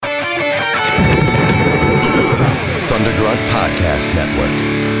Front Podcast Network.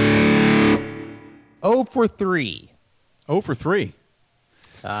 0 for 3. 0 for 3.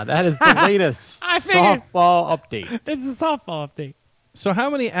 That is the latest softball update. It's a softball update. So how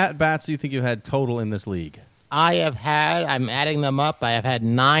many at-bats do you think you had total in this league? I'm adding them up. I have had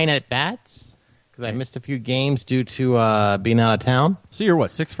 9 at-bats because I missed a few games due to being out of town. So you're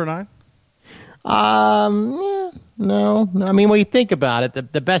what, 6 for 9? No. I mean, when you think about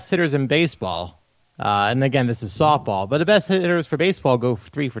it, the best hitters in baseball, and again, this is softball, but the best hitters for baseball go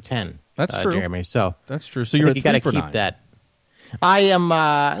 3 for 10. That's true, Jeremy. So that's true. So you're at 3 for 9. You got to keep that. I am.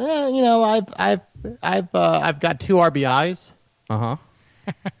 I've got 2 RBIs.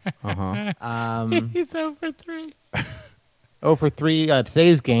 He's 0 for 3. 0 for 3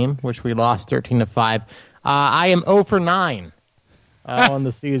 today's game, which we lost 13-5. I am 0 for 9 on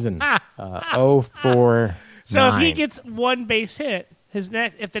the season. 0 for 9. So if he gets one base hit,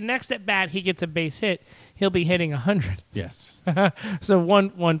 if the next at bat he gets a base hit, he'll be hitting 100. Yes. So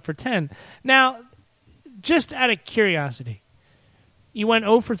 1 for 10. Now, just out of curiosity, you went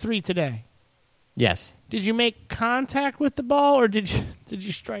 0 for 3 today. Yes. Did you make contact with the ball, or did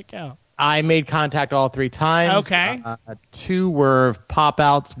you strike out? I made contact all 3 times. Okay. 2 were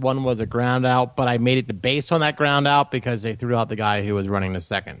pop-outs. 1 was a ground out, but I made it to base on that ground out because they threw out the guy who was running the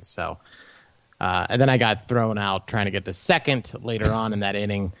second. So, and then I got thrown out trying to get to second later on in that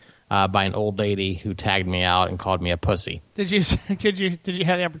inning by an old lady who tagged me out and called me a pussy. Did you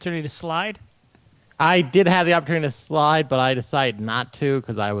have the opportunity to slide? I did have the opportunity to slide, but I decided not to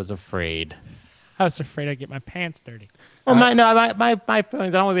because I was afraid. I was afraid I'd get my pants dirty. Well, my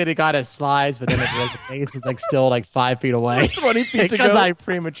feelings. I don't want to be the guy that slides, but then the base is still 5 feet away. 20 feet to go. Because I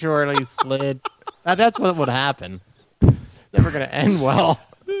prematurely slid. That's what would happen. Never going to end well.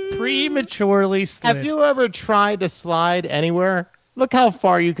 Prematurely slid. Have you ever tried to slide anywhere? Look how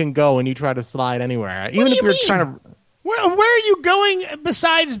far you can go when you try to slide anywhere. Even if you're trying to. Where are you going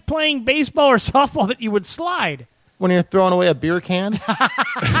besides playing baseball or softball that you would slide? When you're throwing away a beer can?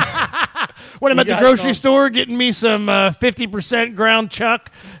 When I'm at the grocery store getting me some 50% ground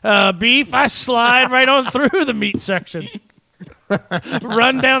chuck beef, I slide right on through the meat section.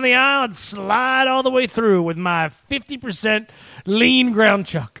 Run down the aisle and slide all the way through with my 50% lean ground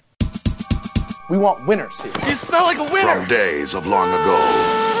chuck. We want winners here. You smell like a winner! From days of long ago.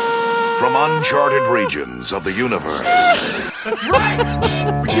 From uncharted regions of the universe. That's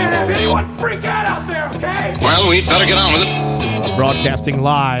right! We can't have anyone freak out there, okay? Well, we'd better get on with it. Broadcasting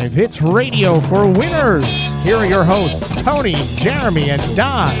live, it's Radio for Winners. Here are your hosts, Tony, Jeremy, and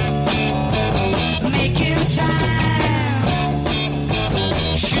Don.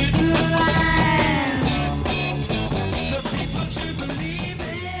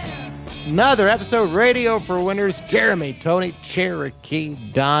 Another episode, Radio for Winners. Jeremy, Tony, Cherokee,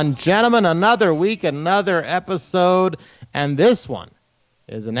 Don. Gentlemen, another week, another episode. And this one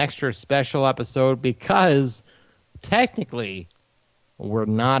is an extra special episode because technically we're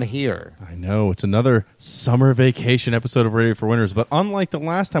not here. I know. It's another summer vacation episode of Radio for Winners. But unlike the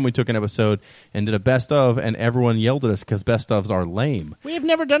last time we took an episode and did a best of and everyone yelled at us because best ofs are lame. We have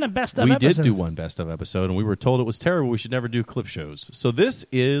never done a best of episode. We did do one best of episode and we were told it was terrible. We should never do clip shows. So this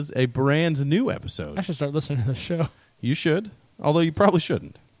is a brand new episode. I should start listening to the show. You should, although you probably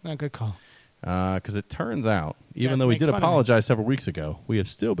shouldn't. Oh, good call. Because it turns out, even though we did apologize several weeks ago, we have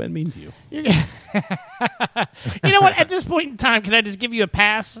still been mean to you. You know what? At this point in time, can I just give you a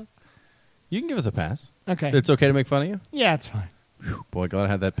pass? You can give us a pass. Okay. It's okay to make fun of you? Yeah, it's fine. Whew, boy, glad I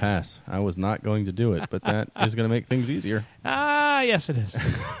had that pass. I was not going to do it, but that is going to make things easier. Yes, it is.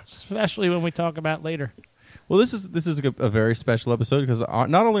 Especially when we talk about later. Well, this is a very special episode because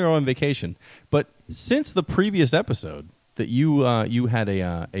not only are we on vacation, but since the previous episode that you had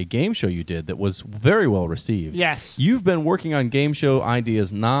a game show you did that was very well received. Yes. You've been working on game show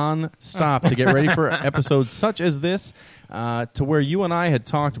ideas non-stop to get ready for episodes such as this, to where you and I had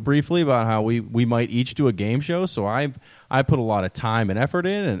talked briefly about how we might each do a game show. So I put a lot of time and effort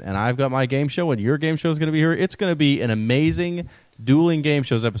in, and I've got my game show, and your game show is going to be here. It's going to be an amazing dueling game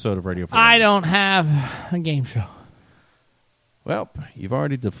shows episode of Radio 4. I don't have a game show. Well, you've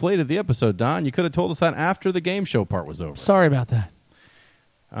already deflated the episode, Don. You could have told us that after the game show part was over. Sorry about that.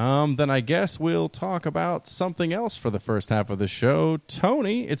 Then I guess we'll talk about something else for the first half of the show.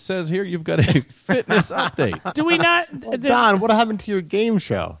 Tony, it says here you've got a fitness update. Do we not? Don, what happened to your game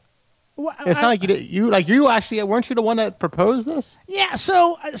show? It's not like you did. You actually weren't you the one that proposed this? Yeah.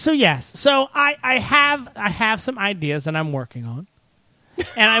 So yes. So I have some ideas that I'm working on,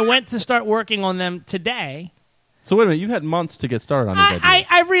 and I went to start working on them today. So wait a minute, you've had months to get started on these ideas.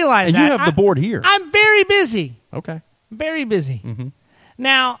 I realize and that. You have the board here. I'm very busy. Okay. Very busy. Mm-hmm.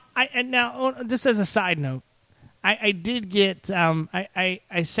 Now, just as a side note, I did get. I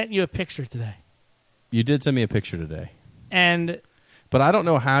sent you a picture today, You did send me a picture today. and But I don't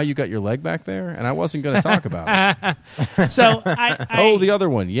know how you got your leg back there, and I wasn't going to talk about it. so I. Oh, the other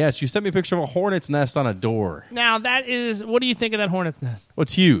one. Yes, you sent me a picture of a hornet's nest on a door. Now that is. What do you think of that hornet's nest? Well,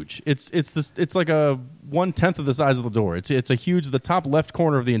 it's huge. It's like a 1/10 of the size of the door. It's a huge. The top left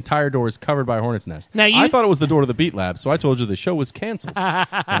corner of the entire door is covered by a hornet's nest. Now I thought it was the door to the Beat Lab, so I told you the show was canceled,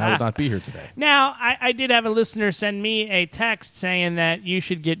 and I would not be here today. Now, I did have a listener send me a text saying that you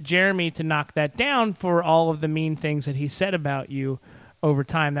should get Jeremy to knock that down for all of the mean things that he said about you over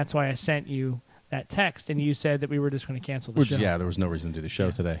time. That's why I sent you that text, and you said that we were just going to cancel the show. Yeah, there was no reason to do the show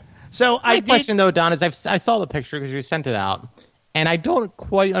today. So My I did. question, though, Don, is I saw the picture because you sent it out, and I don't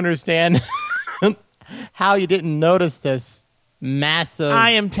quite understand how you didn't notice this massive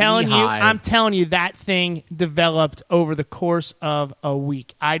I am telling beehive. I'm telling you that thing developed over the course of a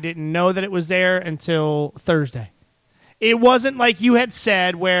week. I didn't know that it was there until Thursday. It wasn't like you had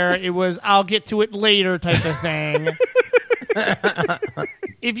said where it was I'll get to it later type of thing.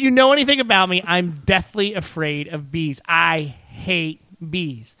 If you know anything about me, I'm deathly afraid of bees. I hate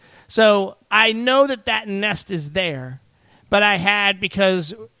bees. So I know that nest is there, but I had,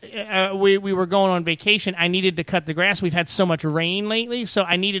 because we were going on vacation, I needed to cut the grass. We've had so much rain lately, so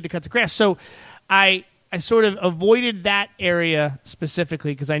I needed to cut the grass. So I sort of avoided that area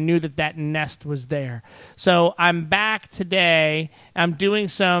specifically because I knew that nest was there. So I'm back today. I'm doing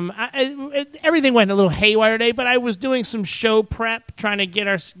some. Everything went a little haywire today, but I was doing some show prep, trying to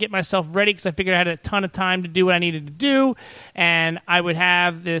get myself ready because I figured I had a ton of time to do what I needed to do, and I would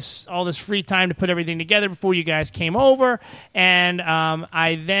have all this free time to put everything together before you guys came over. And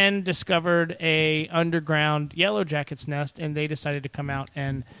I then discovered a underground yellow jacket's nest, and they decided to come out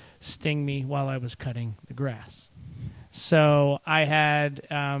and sting me while I was cutting the grass. So I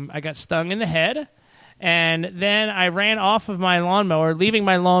got stung in the head, and then I ran off of my lawnmower, leaving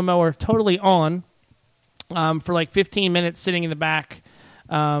my lawnmower totally on for like 15 minutes, sitting in the back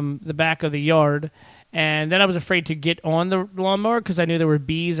of the yard. And then I was afraid to get on the lawnmower because I knew there were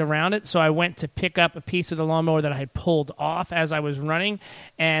bees around it. So I went to pick up a piece of the lawnmower that I had pulled off as I was running,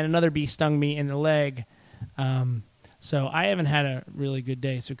 and another bee stung me in the leg. So I haven't had a really good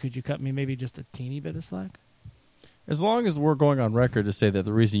day, so could you cut me maybe just a teeny bit of slack? As long as we're going on record to say that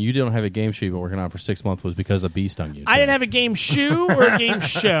the reason you didn't have a game show you've been working on for 6 months was because a bee stung you. I didn't have a game shoe or a game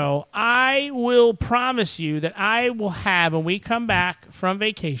show. I will promise you that I will have, when we come back from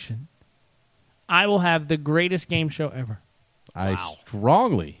vacation, I will have the greatest game show ever. I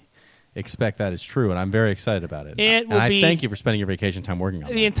strongly expect that is true, and I'm very excited about it. I thank you for spending your vacation time working on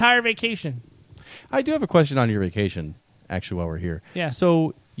the that. entire vacation. I do have a question on your vacation, actually, while we're here. Yeah.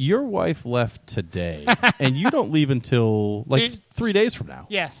 So your wife left today, and you don't leave until 3 days from now.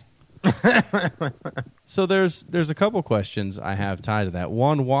 Yes. So there's a couple questions I have tied to that.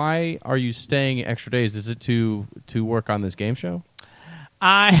 One, why are you staying extra days? Is it to work on this game show?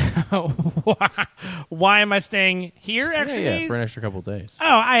 Why am I staying here extra days? Yeah, for an extra couple of days. Oh,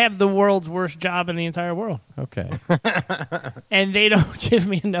 I have the world's worst job in the entire world. Okay. And they don't give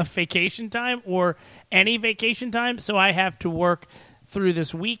me enough vacation time or any vacation time, so I have to work through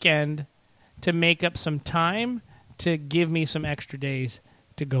this weekend to make up some time to give me some extra days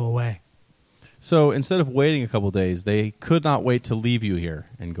to go away. So instead of waiting a couple of days, they could not wait to leave you here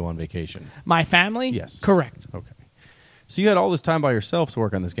and go on vacation. My family? Yes. Correct. Okay. So you had all this time by yourself to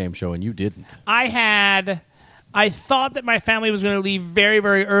work on this game show, and you didn't. I thought that my family was going to leave very,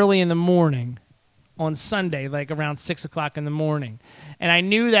 very early in the morning on Sunday, like around 6 o'clock in the morning. And I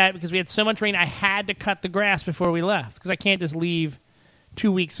knew that because we had so much rain, I had to cut the grass before we left because I can't just leave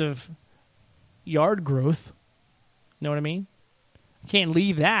 2 weeks of yard growth. Know what I mean? I can't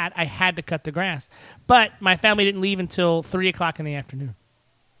leave that. I had to cut the grass. But my family didn't leave until 3 o'clock in the afternoon.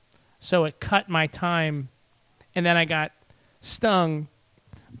 So it cut my time, and then I got stung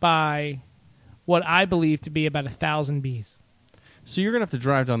by what I believe to be about 1,000 bees. So you're going to have to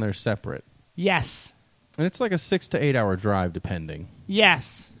drive down there separate. Yes. And it's like a 6 to 8 hour drive, depending.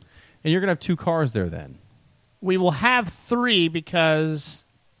 Yes. And you're going to have 2 cars there then. We will have 3 because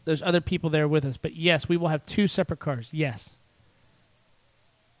there's other people there with us. But yes, we will have 2 separate cars. Yes.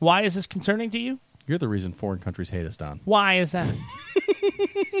 Why is this concerning to you? You're the reason foreign countries hate us, Don. Why is that?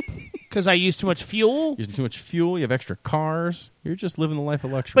 Because I use too much fuel? Using too much fuel, you have extra cars. You're just living the life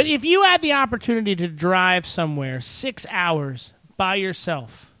of luxury. But if you had the opportunity to drive somewhere 6 hours by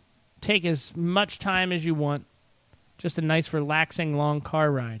yourself, take as much time as you want, just a nice, relaxing, long car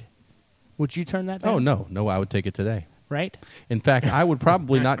ride, would you turn that down? Oh, no, I would take it today. Right? In fact, I would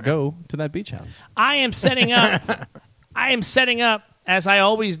probably not go to that beach house. I am setting up, as I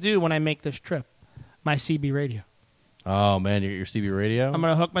always do when I make this trip, my CB radio. Oh, man, you get your CB radio? I'm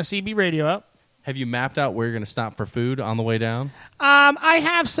going to hook my CB radio up. Have you mapped out where you're going to stop for food on the way down? I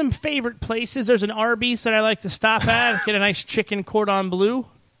have some favorite places. There's an Arby's that I like to stop at. Get a nice chicken cordon bleu,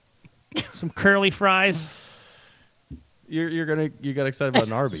 some curly fries. You got excited about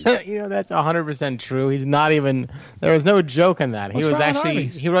an Arby's. That's 100% true. He's not even. There was no joke in that. What's wrong with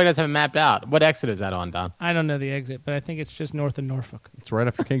Arby's? He really does have it mapped out. What exit is that on, Don? I don't know the exit, but I think it's just north of Norfolk. It's right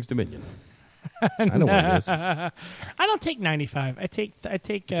after King's Dominion. I know where it is. I don't take 95. I take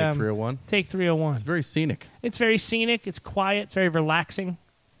 301? Take 301. It's very scenic. It's very scenic. It's quiet. It's very relaxing.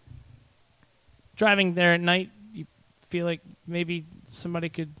 Driving there at night, you feel like maybe somebody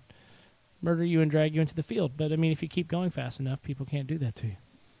could murder you and drag you into the field. But, I mean, if you keep going fast enough, people can't do that to you.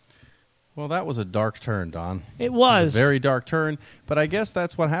 Well, that was a dark turn, Don. It was. A very dark turn, but I guess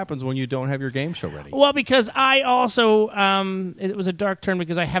that's what happens when you don't have your game show ready. Well, because I also, it was a dark turn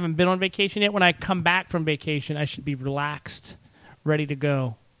because I haven't been on vacation yet. When I come back from vacation, I should be relaxed, ready to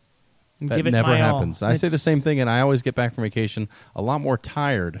go. And That give it never my all. happens. I say the same thing, and I always get back from vacation a lot more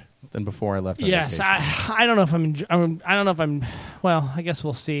tired than before I left on Yes, vacation. I don't know if I don't know if I'm. Well, I guess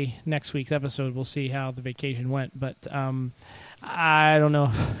we'll see next week's episode. We'll see how the vacation went, but I don't know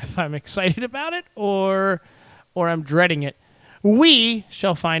if I'm excited about it or I'm dreading it. We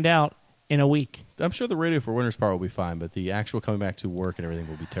shall find out in a week. I'm sure the Radio for Winners part will be fine, but the actual coming back to work and everything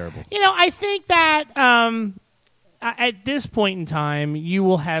will be terrible. I think that at this point in time, you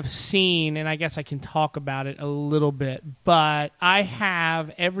will have seen, and I guess I can talk about it a little bit, but I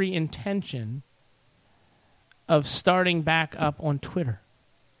have every intention of starting back up on Twitter.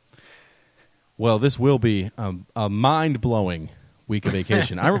 Well, this will be a mind-blowing week of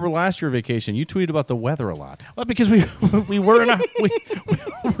vacation. I remember last year vacation, you tweeted about the weather a lot. Well, because we were in a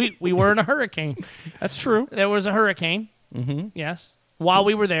we were in a hurricane. That's true. There was a hurricane. Mm-hmm. Yes. While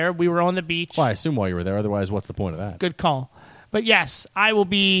we were there, we were on the beach. Well, I assume while you were there. Otherwise, what's the point of that? Good call. But yes, I will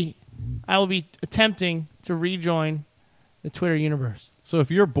be attempting to rejoin the Twitter universe. So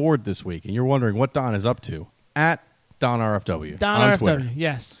if you're bored this week and you're wondering what Don is up to, at DonRFW Don on RFW, Twitter.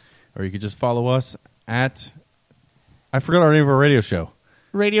 yes. Or you could just follow us at, I forgot our name of our radio show.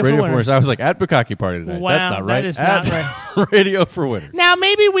 Radio for Winners. I was like, at Bukkake Party tonight. Wow, that's not right. that is at not right. Radio for Winners. Now,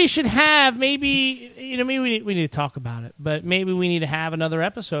 maybe we should have, maybe we need to talk about it, but maybe we need to have another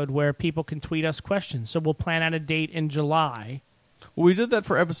episode where people can tweet us questions. So we'll plan out a date in July. Well, we did that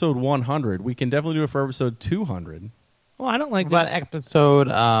for episode 100. We can definitely do it for episode 200. Well, I don't like What that. about episode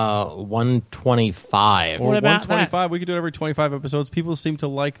 125? Or What about 125. We could do it every 25 episodes. People seem to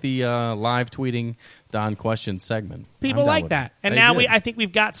like the live tweeting Don questions segment. People I'm down like with that. it. And They now did. I think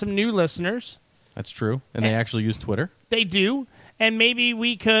we've got some new listeners. That's true. And they actually use Twitter. They do. And maybe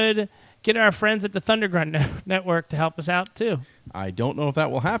we could get our friends at the Thundergrunt Network to help us out, too. I don't know if that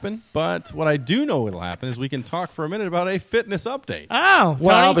will happen, but what I do know will happen is we can talk for a minute about a fitness update. Oh,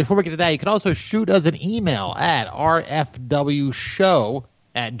 Well, Tony? before we get to that, you can also shoot us an email at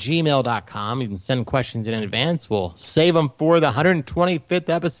rfwshow@gmail.com. You can send questions in advance. We'll save them for the 125th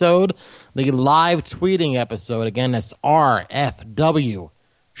episode, the live tweeting episode. Again, that's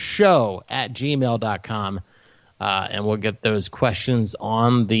rfwshow@gmail.com. And we'll get those questions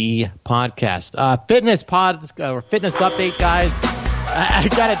on the podcast. Fitness update, guys. I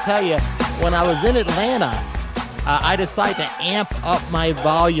got to tell you, when I was in Atlanta, I decided to amp up my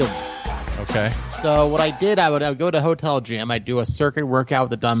volume. Okay. So what I did, I would go to a hotel gym. I'd do a circuit workout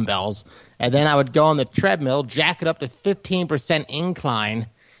with the dumbbells. And then I would go on the treadmill, jack it up to 15% incline,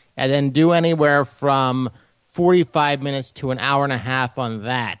 and then do anywhere from 45 minutes to an hour and a half on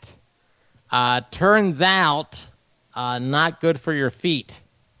that. Turns out, not good for your feet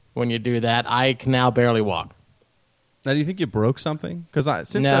when you do that. I can now barely walk. Now, do you think you broke something? Because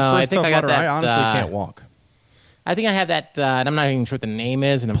since No, that I first think Tough I got Mudder, I that, honestly can't walk. I think I have that, and I'm not even sure what the name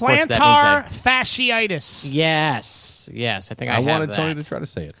is. And of course, Plantar that means fasciitis. yes, I think I have wanted that. Tony to try to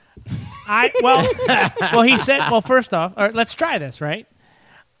say it. Well, he said. Well, first off, all right, let's try this. Right?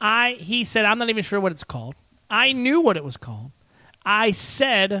 He said, I'm not even sure what it's called. I knew what it was called. I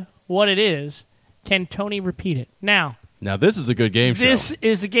said what it is. Can Tony repeat it now? Now, this is a good game show. This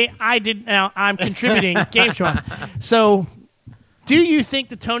is a game. Now I'm contributing game show. So, do you think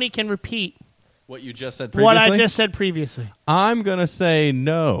that Tony can repeat What you just said previously? what I just said previously? I'm going to say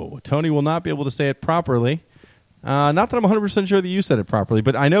no. Tony will not be able to say it properly. Not that I'm 100% sure that you said it properly,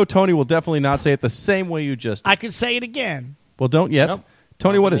 but I know Tony will definitely not say it the same way you just did. I could say it again. Well, don't yet. Nope.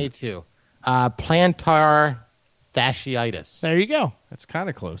 Tony, what is Me it? too. Plantar fasciitis. There you go. That's kind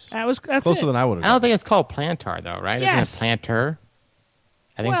of close. That's Closer it. than I would have I don't think it's called plantar, though, right? Yes. Isn't it plantar?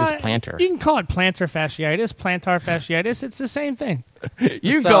 I think just plantar. You can call it plantar fasciitis. It's the same thing.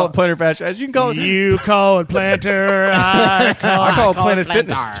 You can call it plantar fasciitis. You can call it. You call it plantar. I call it Planet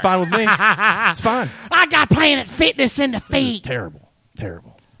Fitness. It's fine with me. It's fine. I got Planet Fitness in the It's feet. terrible.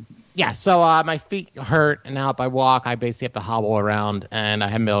 Yeah, so my feet hurt, and now if I walk, I basically have to hobble around, and I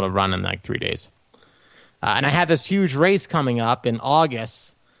haven't been able to run in like 3 days. And I have this huge race coming up in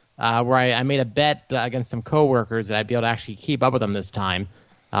August where I made a bet against some coworkers that I'd be able to actually keep up with them this time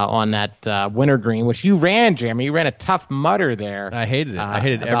on that wintergreen, which you ran, Jeremy. You ran a Tough Mudder there. I hated it. I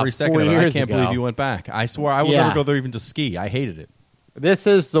hated about every second 4 of it. I years can't ago. believe you went back. I swear I will never go there even to ski. I hated it. This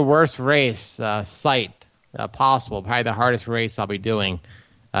is the worst race site possible, probably the hardest race I'll be doing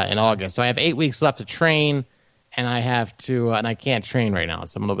in August. So I have 8 weeks left to train, and I have to, and I can't train right now,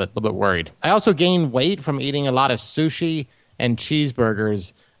 so I'm a little bit worried. I also gained weight from eating a lot of sushi and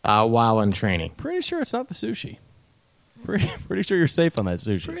cheeseburgers while in training. Pretty sure it's not the sushi. Pretty sure you're safe on that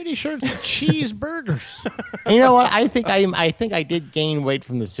sushi. Pretty sure it's the cheeseburgers. And you know what? I think I did gain weight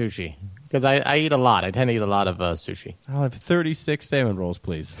from the sushi because I eat a lot. I tend to eat a lot of sushi. I'll have 36 salmon rolls,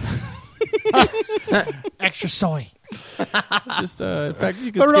 please. Extra soy. Just, in fact,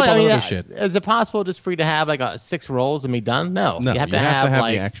 you can But skip really, all the I mean, other shit. is it possible just for you to have like 6 rolls and be done? No, No, you have to have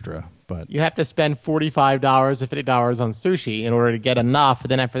like the extra. But you have to spend $45 to $50 on sushi in order to get enough. But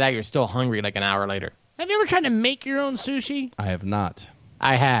then after that, you're still hungry like an hour later. Have you ever tried to make your own sushi? I have not.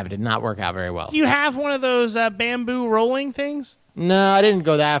 I have. It did not work out very well. Do you have one of those bamboo rolling things? No, I didn't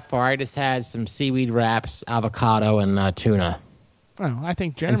go that far. I just had some seaweed wraps, avocado, and tuna, Oh, I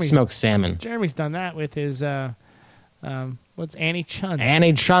think and Jeremy's smoked salmon. Jeremy's done that with his what's Annie Chun?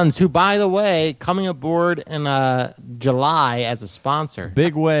 Annie Chun's, who, by the way, coming aboard in July as a sponsor.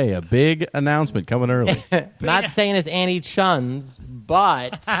 Big way, a big announcement coming early. Not saying it's Annie Chun's,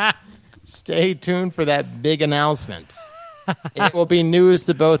 but stay tuned for that big announcement. It will be news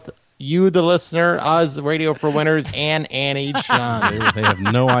to both you, the listener, us, Radio for Winners, and Annie Chun. They have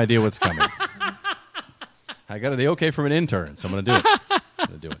no idea what's coming. I got the okay from an intern, so I'm going to do it. I'm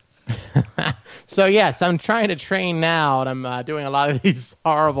going to do it. So, yes, I'm trying to train now, and I'm doing a lot of these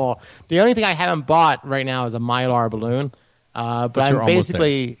horrible. The only thing I haven't bought right now is a Mylar balloon. But you're I'm almost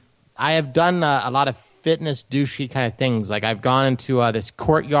basically, I have done a lot of fitness douchey kind of things. Like I've gone into this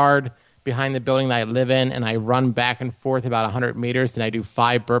courtyard behind the building that I live in, and I run back and forth about 100 meters, and I do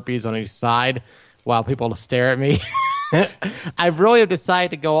 5 burpees on each side while people stare at me. I really have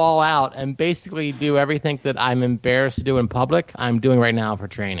decided to go all out and basically do everything that I'm embarrassed to do in public. I'm doing right now for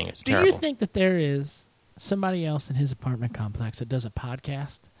training. It's Do terrible. you think that there is somebody else in his apartment complex that does a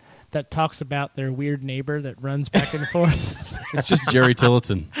podcast that talks about their weird neighbor that runs back and forth? It's just Jerry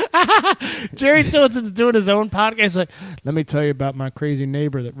Tillotson. Jerry Tillison's doing his own podcast. He's like, let me tell you about my crazy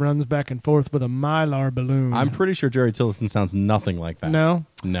neighbor that runs back and forth with a Mylar balloon. I'm pretty sure Jerry Tillotson sounds nothing like that. No?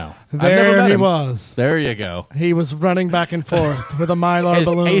 No. I've never There met he him. was. There you go. He was running back and forth with a Mylar His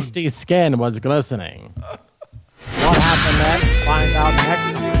balloon. pasty skin was glistening. What happened next? Find out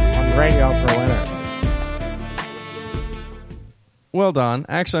next on Radio for Winners. Well, Don,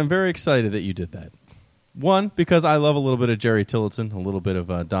 actually, I'm very excited that you did that. One, because I love a little bit of Jerry Tillotson, a little bit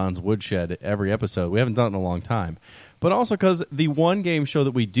of Don's Woodshed every episode. We haven't done it in a long time. But also because the one game show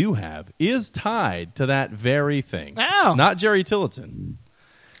that we do have is tied to that very thing. Oh. Not Jerry Tillotson.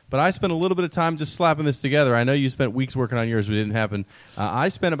 But I spent a little bit of time just slapping this together. I know you spent weeks working on yours, but it didn't happen. I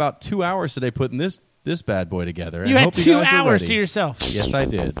spent about 2 hours today putting this bad boy together. You and had hope 2 guys are hours ready. to yourself. Yes, I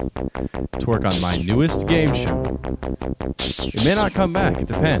did. To work on my newest game show. It may not come back. It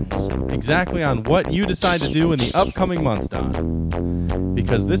depends. Exactly on what you decide to do in the upcoming months, Don.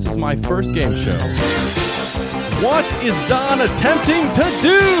 Because this is my first game show. What is Don attempting to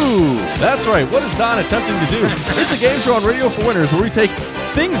do? That's right. What is Don attempting to do? It's a game show on Radio for Winners where we take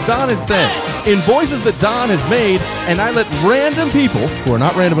things Don has said in voices that Don has made, and I let random people, who are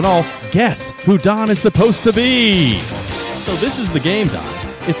not random at all, guess who Don is supposed to be. So this is the game, Don.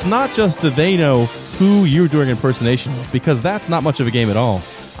 It's not just that they know who you're doing an impersonation of, because that's not much of a game at all.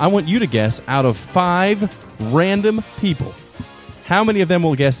 I want you to guess out of 5 random people, how many of them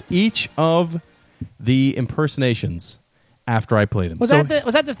will guess each of the impersonations after I play them. Was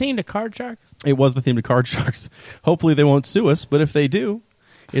that the theme to Card Sharks? It was the theme to Card Sharks. Hopefully they won't sue us, but if they do,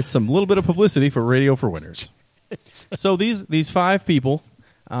 it's some little bit of publicity for Radio for Winners. So these 5 people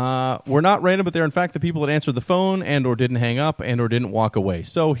were not random, but they're in fact the people that answered the phone and or didn't hang up and or didn't walk away.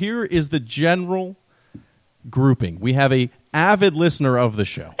 So here is the general grouping. We have a avid listener of the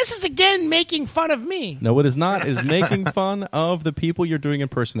show. This is again making fun of me. No, it is not. It is making fun of the people you're doing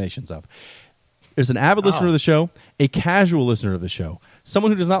impersonations of. There's an avid listener of the show, a casual listener of the show,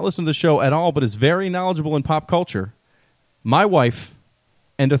 someone who does not listen to the show at all but is very knowledgeable in pop culture, my wife,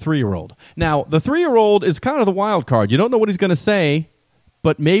 and a 3-year-old. Now, the 3-year-old is kind of the wild card. You don't know what he's going to say,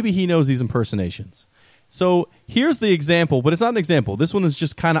 but maybe he knows these impersonations. So here's the example, but it's not an example. This one is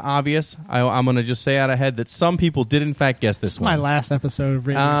just kind of obvious. I'm going to just say out ahead that some people did, in fact, guess this It's one. my last episode of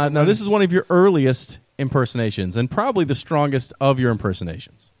Radio. Now, this is one of your earliest impersonations and probably the strongest of your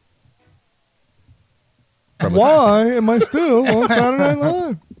impersonations. Why am I still on Saturday Night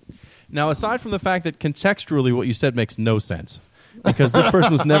Live? Now, aside from the fact that contextually what you said makes no sense, because this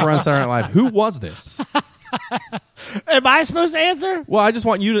person was never on Saturday Night Live, who was this? Am I supposed to answer? Well, I just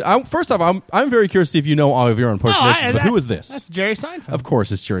want you to... first off, I'm very curious to see if you know all of your impersonations, but who is this? That's Jerry Seinfeld. Of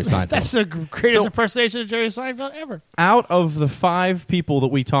course, it's Jerry Seinfeld. That's the greatest impersonation of Jerry Seinfeld ever. Out of the 5 people that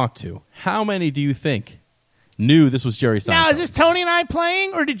we talked to, how many do you think knew this was Jerry Seinfeld? Now, is this Tony and I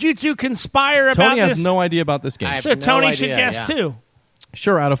playing, or did you two conspire about Tony has this? no idea about this game. I have So no Tony idea, should guess, yeah. too.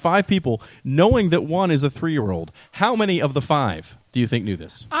 Sure, out of 5 people, knowing that one is a 3-year-old, how many of the 5 do you think knew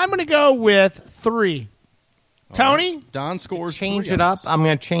this? I'm going to go with 3. Tony? Don scores Change 3 it on up. this. I'm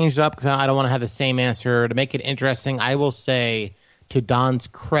going to change it up because I don't want to have the same answer. To make it interesting, I will say, to Don's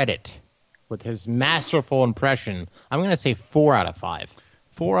credit, with his masterful impression, I'm going to say 4 out of 5.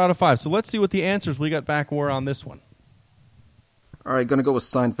 4 out of 5. So let's see what the answers we got back were on this one. All right, gonna go with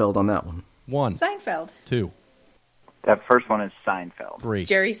Seinfeld on that one. 1, Seinfeld. 2, That first one is Seinfeld. 3,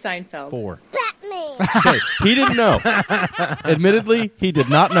 Jerry Seinfeld. 4. Batman. Okay, he didn't know. Admittedly, he did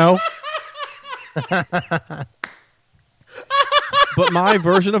not know. But my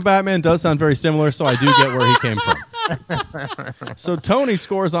version of Batman does sound very similar, so I do get where he came from. So Tony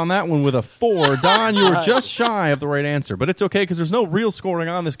scores on that one with a 4. Don, you were just shy of the right answer, but it's okay because there's no real scoring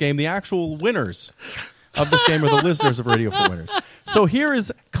on this game. The actual winners of this game are the listeners of Radio for Winners. So here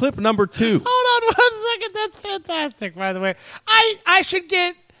is clip number 2. Hold on 1 second. That's fantastic, by the way. I should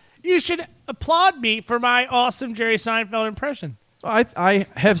get... You should applaud me for my awesome Jerry Seinfeld impression. I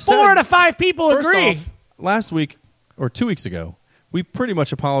have said... 4 out of 5 people First agree. off, last week, or 2 weeks ago, we pretty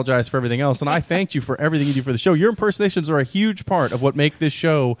much apologized for everything else, and I thanked you for everything you do for the show. Your impersonations are a huge part of what make this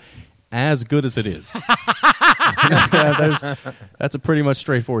show as good as it is. That's a pretty much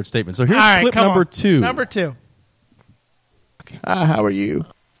straightforward statement. So here's All right, clip come number on. 2. Number 2. How are you?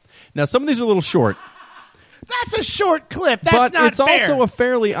 Now, some of these are a little short, That's a short clip. That's but not it's fair. also a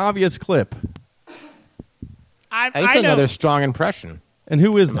fairly obvious clip. That's I know. another strong impression. And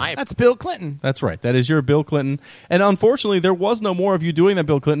who is that? That's Bill Clinton. That's right. That is your Bill Clinton. And unfortunately, there was no more of you doing that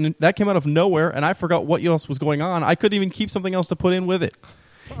Bill Clinton. That came out of nowhere, and I forgot what else was going on. I couldn't even keep something else to put in with it.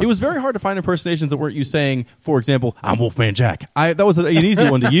 It was very hard to find impersonations that weren't you saying, for example, I'm Wolfman Jack. That was an easy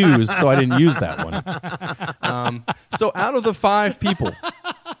one to use, so I didn't use that one. So out of the 5 people,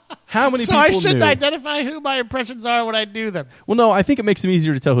 how many So people I shouldn't knew? identify who my impressions are when I do them. Well, no, I think it makes them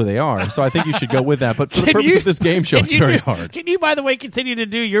easier to tell who they are, so I think you should go with that. But for the Can purpose you- of this game show, can it's you very do- hard. Can you, by the way, continue to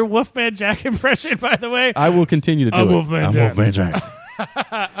do your Wolfman Jack impression, by the way? I will continue to do I'm it. Wolfman I'm Jack. Wolfman Jack.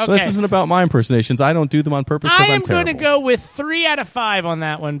 But this isn't about my impersonations. I don't do them on purpose I because am I'm terrible. going to go with 3 out of 5 on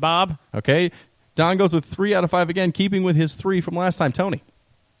that one, Bob. Okay, Don goes with 3 out of 5 again, keeping with his 3 from last time. Tony.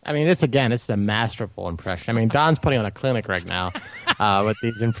 I mean, this is a masterful impression. I mean, Don's putting on a clinic right now with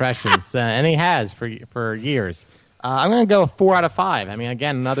these impressions, and he has for years. I'm going to go 4 out of 5. I mean,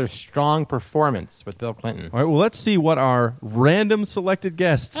 again, another strong performance with Bill Clinton. All right, well, let's see what our random selected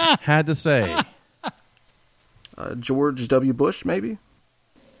guests had to say. George W. Bush, maybe?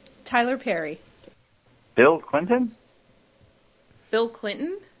 Tyler Perry. Bill Clinton? Bill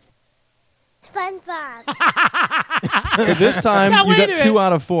Clinton. SpongeBob. So this time Now, you wait got a 2 minute.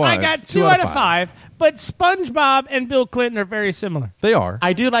 out of 4. I got 2 out of 5, but SpongeBob and Bill Clinton are very similar. They are.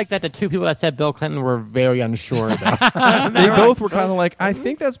 I do like that the 2 people that said Bill Clinton were very unsure. They both were kind of like, I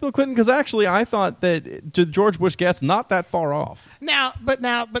think that's Bill Clinton, because actually I thought that George Bush gets not that far off. But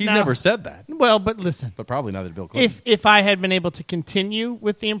He's now, never said that. Well, but listen. But probably not that Bill Clinton. If I had been able to continue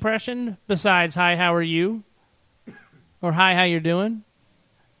with the impression, besides "Hi, how are you?" or "Hi, how you doing,"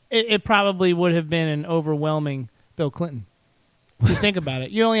 it probably would have been an overwhelming Bill Clinton. If you think about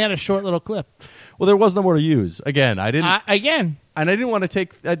it, you only had a short little clip. Well, there was no more to use. Again, I didn't. And I didn't want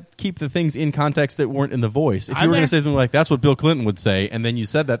to keep the things in context that weren't in the voice. If you I'm were going there. to say something like, that's what Bill Clinton would say, and then you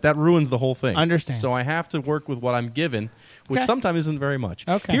said that ruins the whole thing. Understand. So I have to work with what I'm given, which Okay. sometimes isn't very much.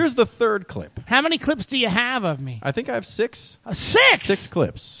 Okay. Here's the 3rd clip. How many clips do you have of me? I think I have 6. 6? 6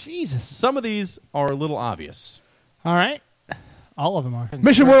 clips. Jesus. Some of these are a little obvious. All right. All of them are.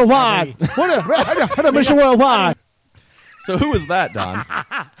 Mission Worldwide. What a Mission Worldwide. So who was that, Don?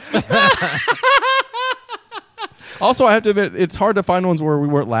 Also, I have to admit, it's hard to find ones where we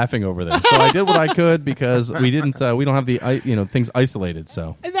weren't laughing over them. So I did what I could because we don't have the things isolated.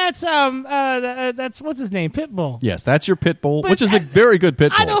 So that's what's his name, Pitbull. Yes, that's your Pitbull, But which is a very good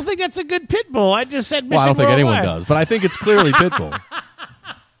Pitbull. I don't think that's a good Pitbull. I just said Mission Well, I don't think anyone Worldwide. does, but I think it's clearly Pitbull.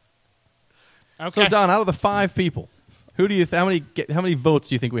 Okay. So, Don, out of the 5 people, who do you how many votes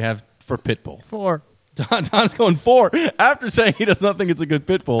do you think we have for Pitbull? 4. Don's going 4 after saying he does not think it's a good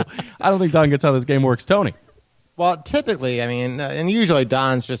Pitbull. I don't think Don gets how this game works. Tony. Well, typically, I mean, and usually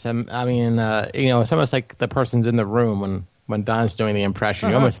Don's just, it's almost like the person's in the room when Don's doing the impression.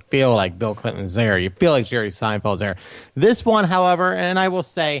 You almost feel like Bill Clinton's there. You feel like Jerry Seinfeld's there. This one, however, and I will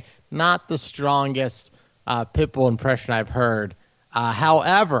say, not the strongest Pitbull impression I've heard.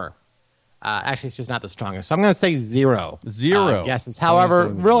 However, actually, it's just not the strongest. So I'm going to say 0. 0. Guesses. However,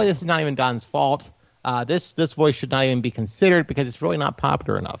 really, this is not even Don's fault. This voice should not even be considered because it's really not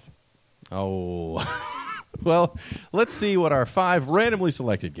popular enough. Oh. Well, let's see what our 5 randomly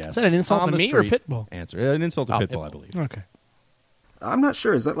selected guests Is that an insult on to the me or street Pitbull? answer. An insult to Pitbull, Pitbull. I believe. Okay. I'm not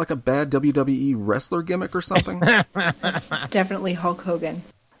sure. Is that like a bad WWE wrestler gimmick or something? Definitely Hulk Hogan.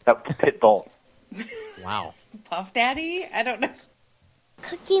 Up to Pitbull. Wow. Puff Daddy? I don't know.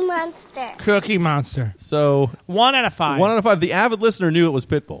 Cookie Monster. Cookie Monster. So 1 out of 5. 1 out of 5. The avid listener knew it was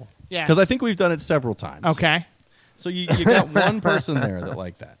Pitbull. Yes. Because I think we've done it several times. Okay. So you got one person there that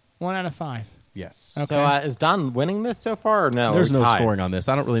liked that. 1 out of 5. Yes. Okay. So is Don winning this so far or no? There's Or no tied? scoring on this.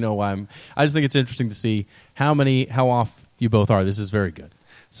 I don't really know why I just think it's interesting to see how off you both are. This is very good.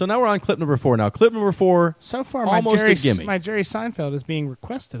 So now we're on clip number 4. Now, clip number 4, So far, almost a gimme. my Jerry Seinfeld is being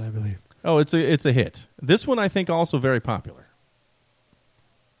requested, I believe. Oh, it's a hit. This one I think also very popular.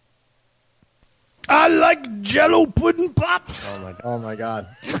 I like Jello pudding pops. Oh my God.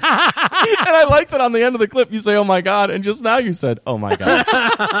 And I like that on the end of the clip you say, "Oh my God," and just now you said, "Oh my God."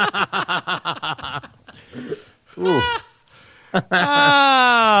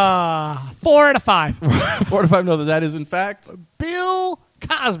 4 out of 5. 4 out of 5 know that is in fact Bill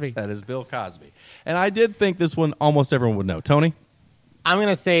Cosby. that is Bill Cosby. And I did think this one almost everyone would know. Tony? I'm going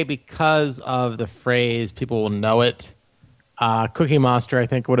to say because of the phrase, people will know it. Cookie Monster, I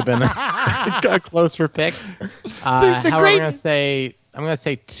think, would have been a closer pick. However, great- I'm going to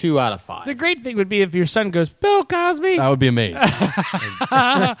say 2 out of 5. The great thing would be if your son goes, Bill Cosby. I would be amazed.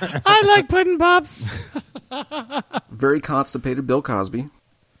 I like pudding pops. Very constipated Bill Cosby.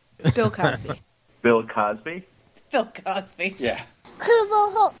 Bill Cosby. Bill Cosby? Bill Cosby. Yeah.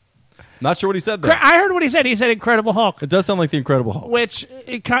 Incredible Hulk. Not sure what he said there. I heard what he said. He said Incredible Hulk, It does sound like the Incredible Hulk. which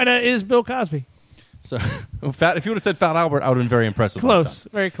it kind of is Bill Cosby. So, if you would have said Fat Albert, I would have been very impressed with Close.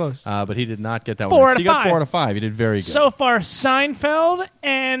 myself. Very close. But he did not get that 4 one. out So of you got 5. 4 out of 5. You did very good. So far, Seinfeld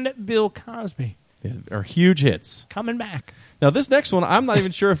and Bill Cosby They are huge hits. coming back. Now, this next one, I'm not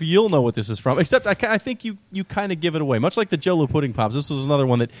even sure if you'll know what this is from, except I think you kind of give it away. Much like the Jell-O Pudding Pops, this was another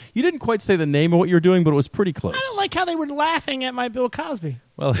one that you didn't quite say the name of what you were doing, but it was pretty close. I don't like how they were laughing at my Bill Cosby.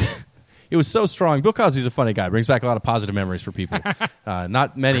 Well, it was so strong. Bill Cosby's a funny guy. Brings back a lot of positive memories for people.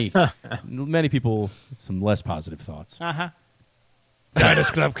 Not many people, some less positive thoughts.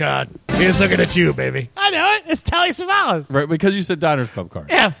 Diners Club card. Here's looking at you, baby. I know it. It's Telly Savalas. Right, because you said Diners Club card.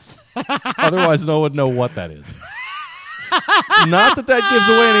 Yes. Otherwise, no one would know what that is. Not that gives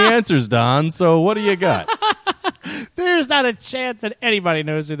away any answers, Don. So what do you got? There's not a chance that anybody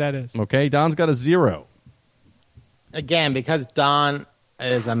knows who that is. Okay, Don's got a 0. Again, because Don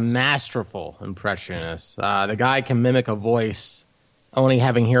is a masterful impressionist, the guy can mimic a voice only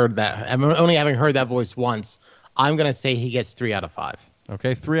having heard that voice once. I'm going to say he gets 3 out of 5.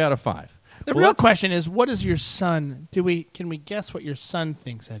 Okay, 3 out of 5. The real question is, what is your son? Can we guess what your son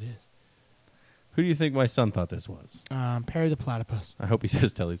thinks that is? Who do you think my son thought this was? Perry the Platypus. I hope he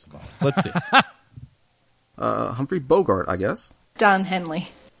says Telly Savalas. Let's see. Humphrey Bogart, I guess. Don Henley.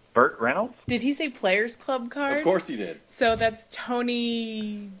 Burt Reynolds? Did he say Players Club card? Of course he did. So that's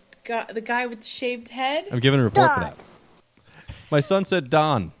Tony, the guy with the shaved head? I'm giving a report for that. My son said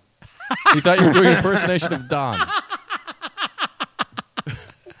Don. He thought you were doing an impersonation of Don.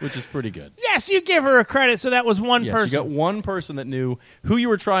 Which is pretty good. Yes, you give her a credit, so that was one Yes, person. you got one person that knew who you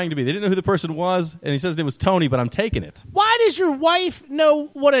were trying to be. They didn't know who the person was, and he says it was Tony, but I'm taking it. Why does your wife know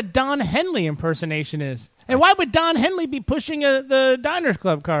what a Don Henley impersonation is? And why would Don Henley be pushing the Diners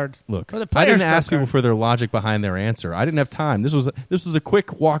Club card? Look, or the I Players didn't Club ask people card? for their logic behind their answer. I didn't have time. This was a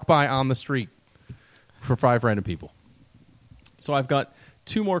quick walk by on the street for 5 random people. So I've got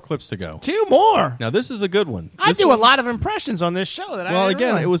 2 more clips to go. 2 more. Now this is a good one. I do a lot of impressions on this show. Well,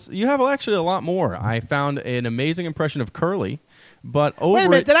 again, you have actually a lot more. I found an amazing impression of Curly, but over Wait a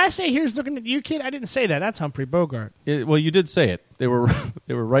minute, did I say here's looking at you, kid? I didn't say that. That's Humphrey Bogart. well, you did say it. They were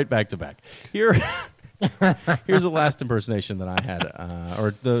right back to back. Here's the last impersonation that I had,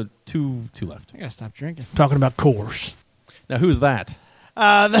 or the two left. I gotta stop drinking. Talking about Coors. Now, who's that?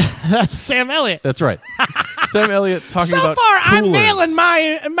 That's Sam Elliott. That's right. Sam Elliott talking So about far, I'm coolers.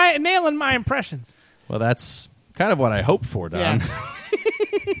 nailing my impressions. Well, that's kind of what I hoped for, Don. Yeah.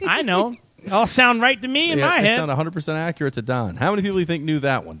 I know. They all sound right to me in my they head. sound 100% accurate to Don. How many people do you think knew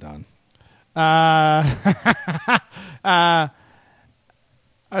that one, Don? Are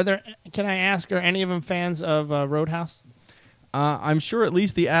there? Can I ask? Are any of them fans of Roadhouse? I'm sure at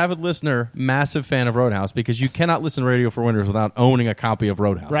least the avid listener, massive fan of Roadhouse, because you cannot listen to Radio for Winners without owning a copy of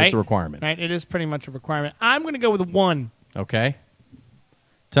Roadhouse. Right? It's a requirement. Right. It is pretty much a requirement. I'm going to go with 1. Okay.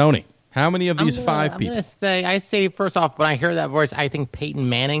 Tony, how many of these 5 people? I say first off, when I hear that voice, I think Peyton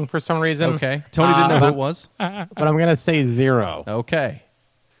Manning for some reason. Okay. Tony didn't know who it was? But I'm going to say 0. Okay.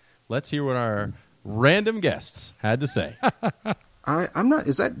 Let's hear what our random guests had to say. I'm not.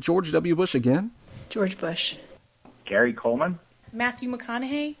 Is that George W. Bush again? George Bush. Gary Coleman. Matthew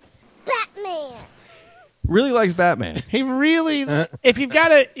McConaughey. Batman. Really likes Batman. He really.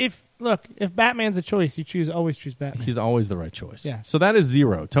 If Batman's a choice, you always choose Batman. He's always the right choice. Yeah. So that is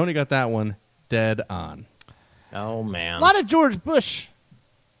 0. Tony got that one dead on. Oh, man. A lot of George Bush.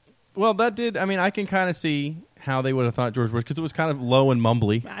 Well, that did. I mean, I can kind of see how they would have thought George Bush, because it was kind of low and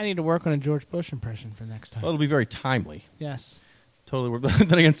mumbly. I need to work on a George Bush impression for next time. Well, it'll be very timely. Yes. Totally.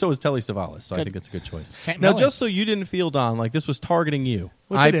 Then again, so is Telly Savalas, so I Good. think it's a good choice. Sam Now, Elliott. just so you didn't feel, Don, like this was targeting you,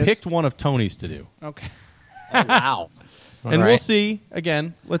 Which I it is. picked one of Tony's to do. Okay. Oh, wow. And we'll see,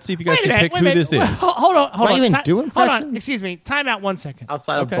 again, let's see if you guys can pick who this is. Hold on. Do I even do Hold impressions? on. Excuse me. Time out 1 second.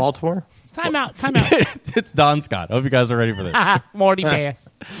 Outside Okay. of Baltimore? Time out. It's Don Scott. I hope you guys are ready for this. Marty Bass.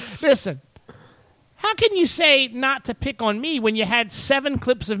 Listen. How can you say not to pick on me when you had 7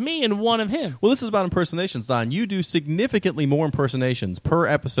 clips of me and 1 of him? Well, this is about impersonations, Don. You do significantly more impersonations per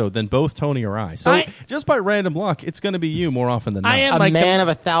episode than both Tony or I. So just by random luck, it's going to be you more often than not. I am A like man of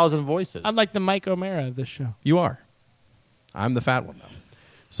 1,000 voices. I'm like the Mike O'Mara of this show. You are. I'm the fat one, though.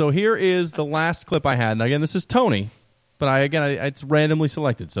 So here is the last clip I had. And again, this is Tony, but it's randomly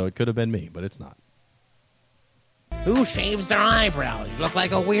selected, so it could have been me, but it's not. Who shaves their eyebrows? You look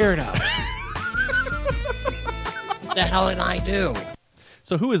like a weirdo. What the hell did I do?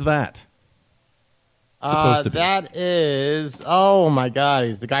 So who is that? Supposed to be. That is, oh my God,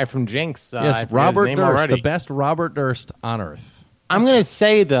 he's the guy from Jinx. I Yes, forget his Robert name Durst, already. the best Robert Durst on earth. I'm going to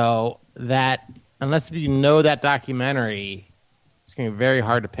say, though, that unless you know that documentary, it's going to be very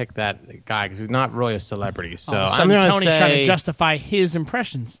hard to pick that guy because he's not really a celebrity. So I'm going to Tony's say, trying to justify his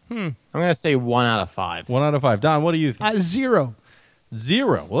impressions. I'm going to say 1 out of 5. 1 out of 5. Don, what do you think? 0.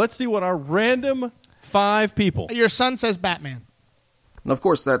 0. Well, let's see what our random 5 people. Your son says Batman. And of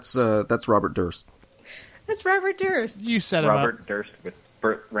course, that's Robert Durst. That's Robert Durst. You set him Robert Durst with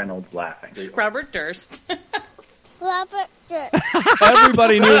Burt Reynolds laughing. Robert Durst. Robert Durst.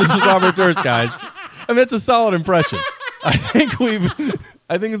 Everybody knew this was Robert Durst, guys. I mean, it's a solid impression. I think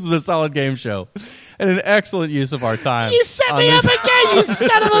this was a solid game show and an excellent use of our time. You set me up again, you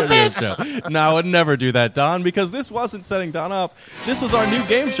son of a bitch! Show. No, I would never do that, Don, because this wasn't setting Don up. This was our new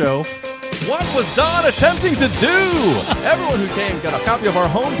game show. What was Don attempting to do? Everyone who came got a copy of our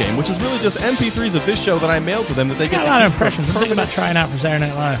home game, which is really just MP3s of this show that I mailed to them that they get Got a to lot of keep for impressions. I'm thinking about trying out for Saturday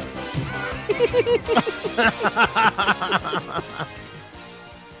Night Live.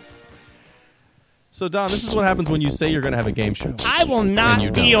 So, Don, this is what happens when you say you're going to have a game show. I will And you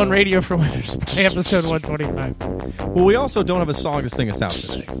not be don't. on Radio for Winners by episode 125. Well, we also don't have a song to sing us out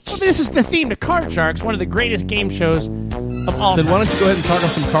today. Well, this is the theme to Card Sharks, one of the greatest game shows of all Then time. why don't you go ahead and talk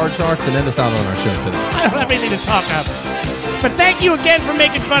up some Card Sharks and end us out on our show today? I don't have anything to talk about. But thank you again for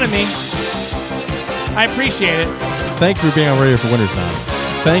making fun of me. I appreciate it. Thank you for being on Radio for Winners, Don.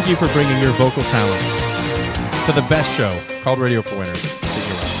 Thank you for bringing your vocal talents to the best show called Radio for Winners.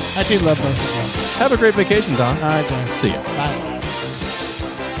 I do love both of you. Have a great vacation, Don. All right, guys. See ya. Bye.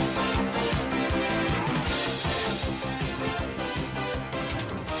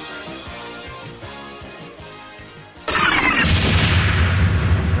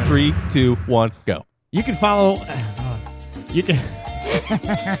 Three, 2, 1, go. You can follow. You can.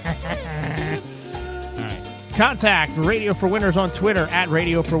 Contact Radio for Winners on Twitter at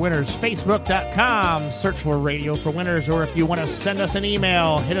Radio for Winners, Facebook.com, search for Radio for Winners, or if you want to send us an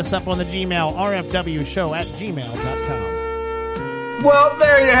email, hit us up on the Gmail, rfwshow@gmail.com. Well,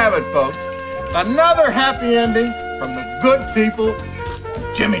 there you have it, folks. Another happy ending from the good people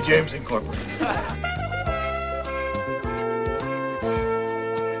of Jimmy James Incorporated.